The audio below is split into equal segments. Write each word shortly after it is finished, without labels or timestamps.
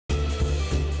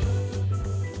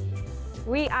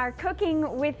We are cooking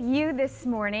with you this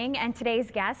morning, and today's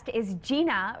guest is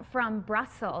Gina from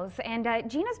Brussels. And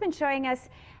Gina's been showing us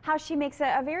how she makes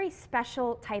a very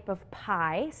special type of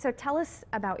pie. So tell us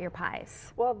about your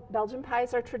pies. Well, Belgian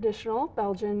pies are traditional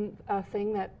Belgian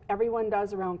thing that everyone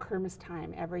does around Kermis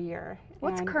time every year.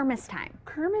 What's Kermis time?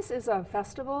 Kermis is a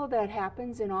festival that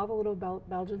happens in all the little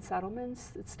Belgian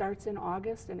settlements. It starts in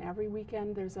August, and every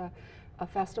weekend there's a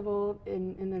festival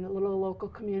in the little local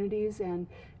communities, and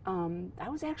I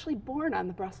was actually born on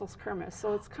the Brussels Kermis,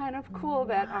 so it's kind of cool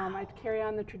that I carry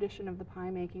on the tradition of the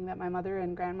pie making that my mother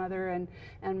and grandmother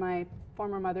and my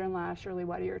former mother-in-law Shirley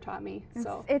Whittier taught me.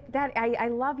 So I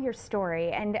love your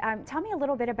story, and tell me a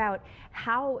little bit about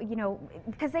how,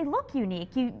 because they look unique.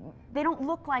 They don't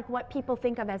look like what people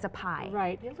think of as a pie.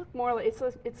 Right. They look more like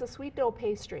it's a sweet dough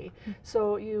pastry.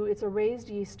 So it's a raised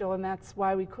yeast dough, and that's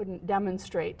why we couldn't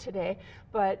demonstrate today.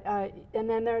 But and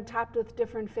then they're topped with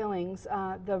different fillings.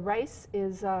 The rice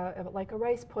is like a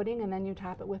rice pudding, and then you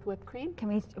top it with whipped cream. Can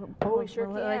we? Oh, we sure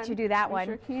can. We'll let you do that one.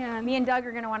 We sure can. Me and Doug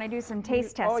are going to want to do some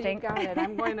taste testing. Oh, you got it.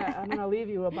 I'm going to leave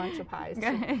you a bunch of pies.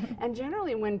 And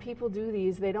generally, when people do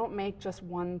these, they don't make just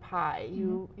one pie.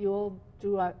 You'll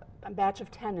do a batch of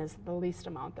 10 is the least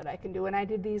amount that I can do, and I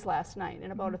did these last night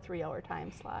in about a 3-hour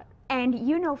time slot. And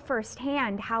you know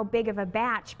firsthand how big of a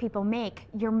batch people make.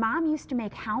 Your mom used to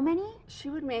make how many? She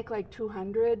would make like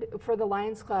 200 for the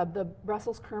Lions Club. The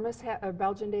Brussels Kermis,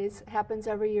 Belgian Days, happens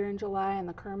every year in July, and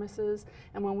the Kermises.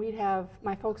 And when we'd have,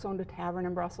 my folks owned a tavern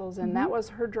in Brussels, and that was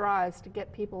her draw, is to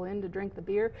get people in to drink the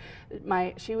beer.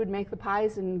 She would make the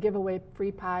pies and give away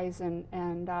free pies, and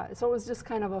so it was just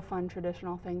kind of a fun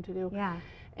traditional thing to do. Yeah.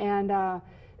 And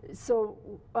so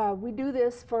we do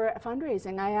this for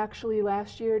fundraising. I actually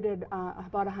last year did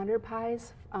about 100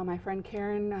 pies. My friend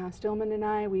Karen Stillman and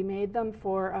I, we made them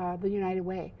for the United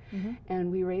Way, and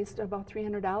we raised about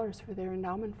 $300 for their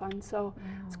endowment fund. So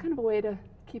it's kind of a way to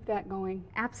keep that going.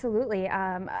 Absolutely.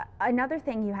 Another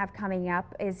thing you have coming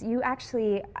up is you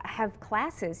actually have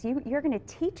classes. You're going to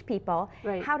teach people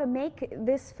how to make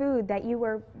this food that you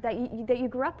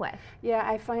grew up with. Yeah,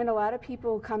 I find a lot of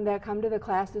people come to the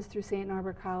classes through St.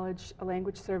 Norbert College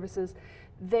Language Services.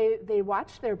 They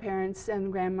watch their parents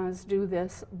and grandmas do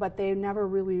this, but they never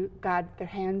really got their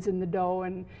hands in the dough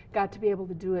and got to be able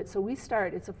to do it. So it's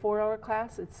a 4-hour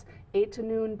class. It's 8 to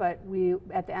noon, but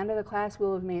at the end of the class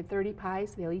we'll have made 30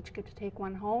 pies. They'll each get to take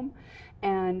one home,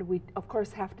 and we of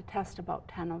course have to test about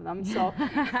 10 of them, so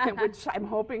which I'm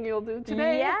hoping you'll do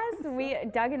today. Yes,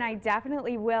 Doug and I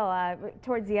definitely will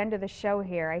towards the end of the show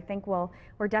here. I think we're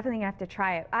definitely gonna have to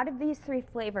try it. Out of these 3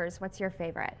 flavors, what's your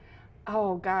favorite?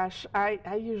 Oh gosh, I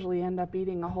usually end up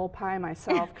eating a whole pie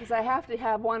myself because I have to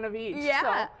have one of each.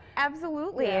 Yeah, so.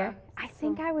 Absolutely. Yeah, I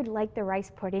think I would like the rice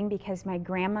pudding because my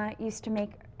grandma used to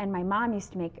make and my mom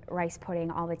used to make rice pudding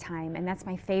all the time, and that's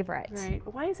my favorite. Right.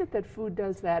 Why is it that food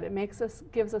does that?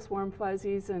 It gives us warm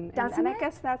fuzzies, and I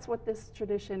guess that's what this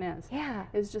tradition is. Yeah.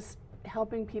 Is just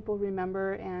helping people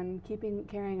remember and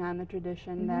carrying on the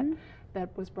tradition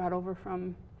that was brought over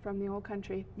from the old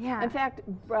country. Yeah. In fact,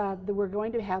 we're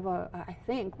going to have I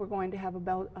think we're going to have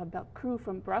a crew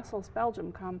from Brussels,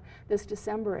 Belgium, come this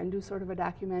December and do sort of a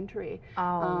documentary.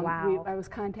 Oh, wow. I was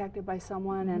contacted by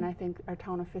someone, and I think our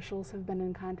town officials have been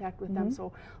in contact with them,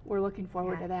 so we're looking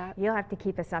forward to that. You'll have to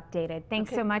keep us updated. Thanks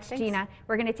so much, Gina.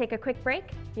 We're going to take a quick break.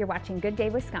 You're watching Good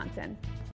Day Wisconsin.